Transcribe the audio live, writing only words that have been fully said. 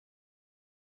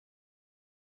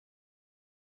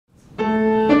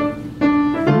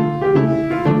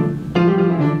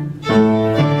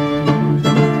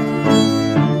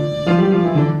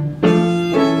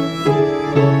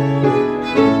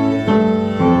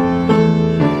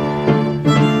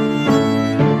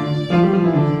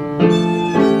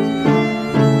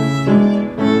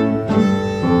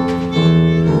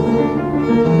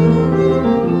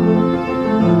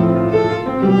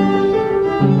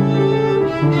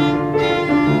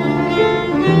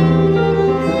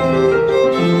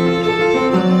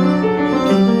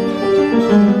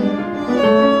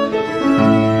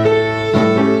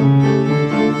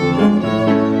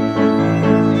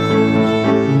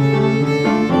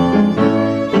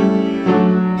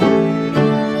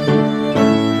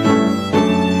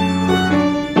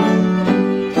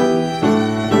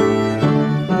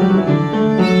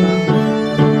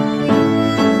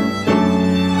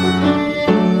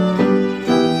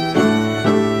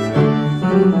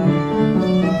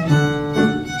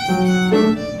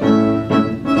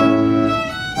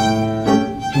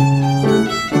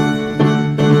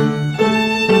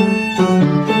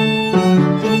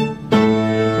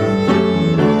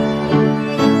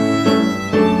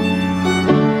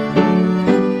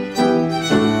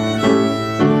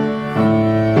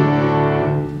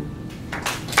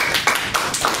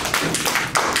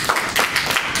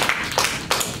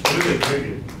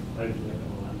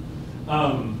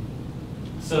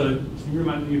So can you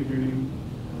remind me of your name?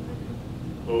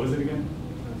 What was it again?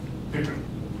 Vikram,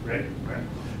 right? Right.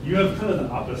 You have kind of the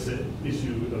opposite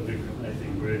issue of Vikram, I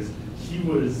think, whereas he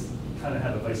was kind of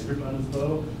had a vice grip on his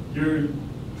bow. You're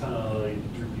kind of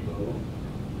like droopy bow.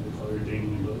 They call it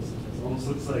dangling bow. It almost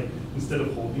looks like instead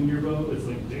of holding your bow, it's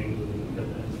like dangling at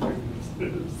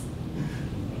the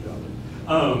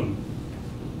end.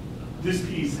 This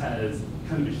piece has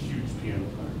kind of a huge piano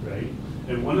part, right?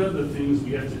 And one of the things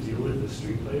we have to deal with as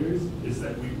string players is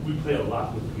that we play a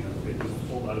lot with piano, right? There's a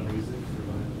whole lot of music for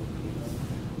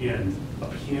piano. And a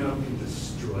piano can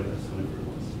destroy us whenever it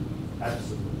wants to.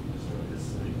 Absolutely destroy us.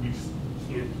 Like, we just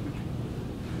can't do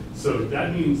it. So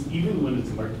that means even when it's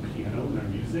marked piano in our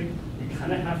music, we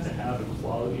kind of have to have a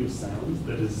quality of sound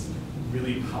that is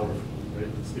really powerful, right?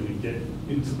 It's going to get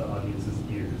into the audience's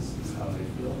ears, is how I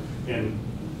feel. And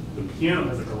the piano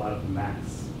has like a lot of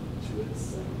mass to its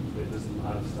sound. Right? There's a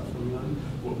lot of stuff going on.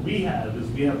 What we have is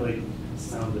we have like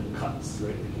sound that cuts,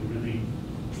 right? It can really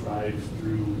drive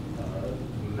through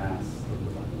the mass of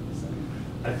the violin sound.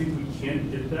 I think we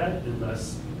can't get that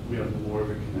unless we have more of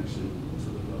a connection to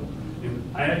the bow. And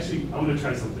I want to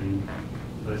try something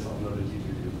that I saw another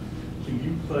teacher do. Can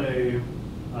you play?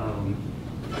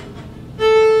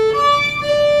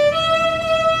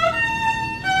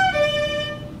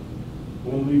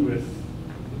 Only with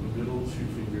the middle two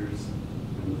fingers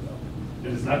and the thumb.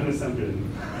 And it's not going to sound good.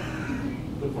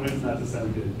 The point is not to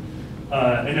sound good.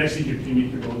 And actually, you can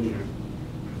make your bow in the air.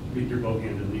 Make your bow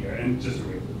hand in the air, and just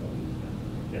erase the bow.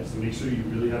 Yeah, so make sure you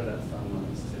really have that thumb on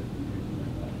its tip.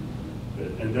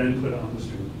 Good. And then put it on the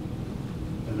string.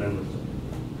 And then lift up.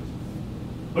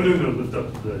 Oh, no, lift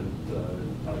up the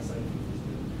outside.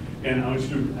 And I want you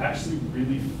to actually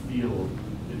really feel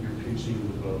that you're pinching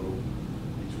the bow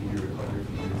between your recovery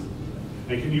fingers.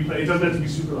 And can you play? It doesn't have to be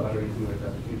super loud or anything like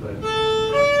that. Can you play?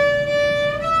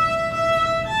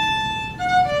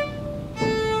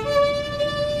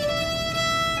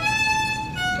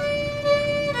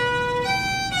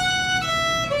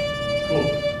 Cool.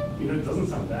 You know, it doesn't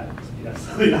sound bad, to be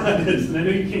absolutely honest. And I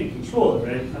know you can't control it,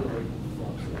 right? Kind of like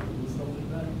flops around and stuff like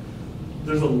that.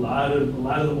 There's a lot of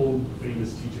the old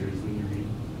famous teachers when you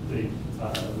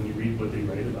read what they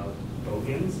write about bow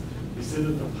hands. They say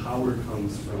that the power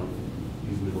comes from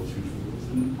these middle two fingers.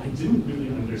 And I didn't really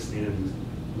understand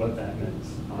what that meant,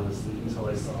 honestly, until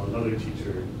I saw another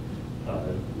teacher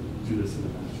do this in a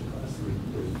Masterclass,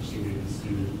 where she made a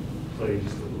student play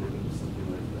just a little bit of something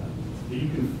like that. And you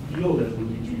can feel that when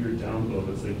you do your down bow,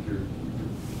 it's like you're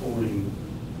pulling,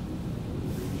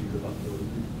 your up bow,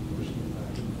 you're pushing it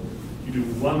back and forth. You do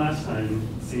one last time,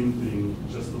 same thing,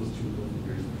 just those two middle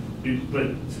fingers. But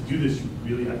to do this, you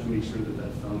really have to make sure that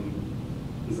that thumb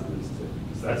is on its tip,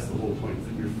 because that's the whole point,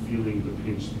 that you're feeling the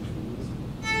pinch between those.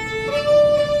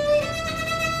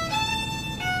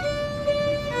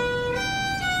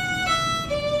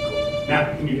 Now,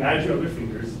 can you add your other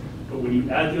fingers? But when you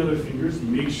add the other fingers,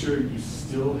 make sure you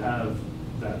still have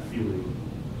that feeling.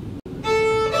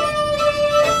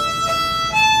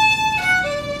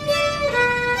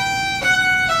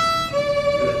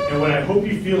 And what I hope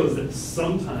you feel is that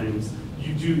sometimes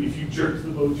you do, if you jerk the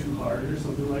bow too hard or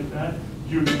something like that,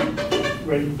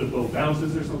 right, the bow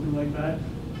bounces or something like that.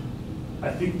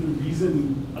 I think the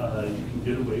reason you can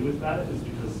get away with that is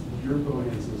because your bow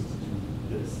hand is supposed to do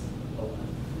this a lot.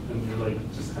 And you're like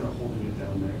just kind of holding it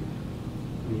down there.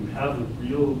 When you have a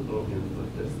real bow hand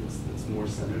like this that's more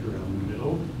centered around the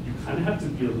middle, you kind of have to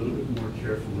be a little bit more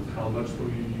careful with how much bow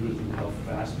you use and how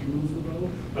fast you move the bow.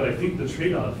 But I think the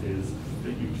trade-off is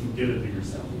that you can get a bigger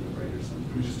sound with a brighter sound.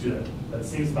 Can we just do that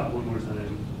same spot one more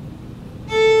time?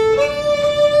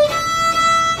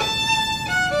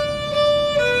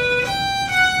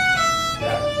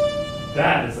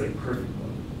 That is like perfect.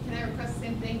 Can I request the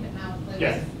same thing, but now play with?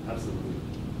 Yes, absolutely.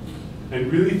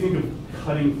 And really think of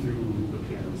cutting through the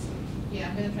piano sound. Yeah,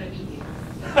 I'm going to try to beat you.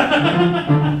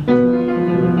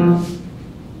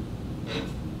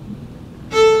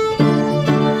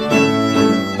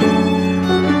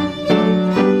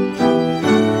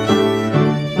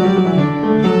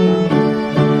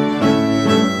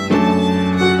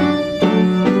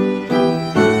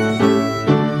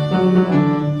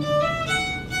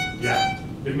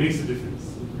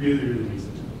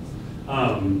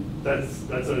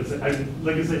 That's what I'd say.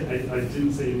 Like I said, I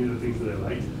didn't say any of the things that I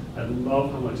liked. I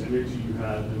love how much energy you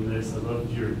have in this. I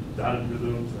love your dotted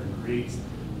rhythms are great.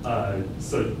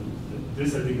 So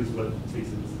this, I think, is what takes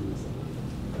it to this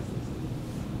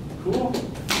level. Cool.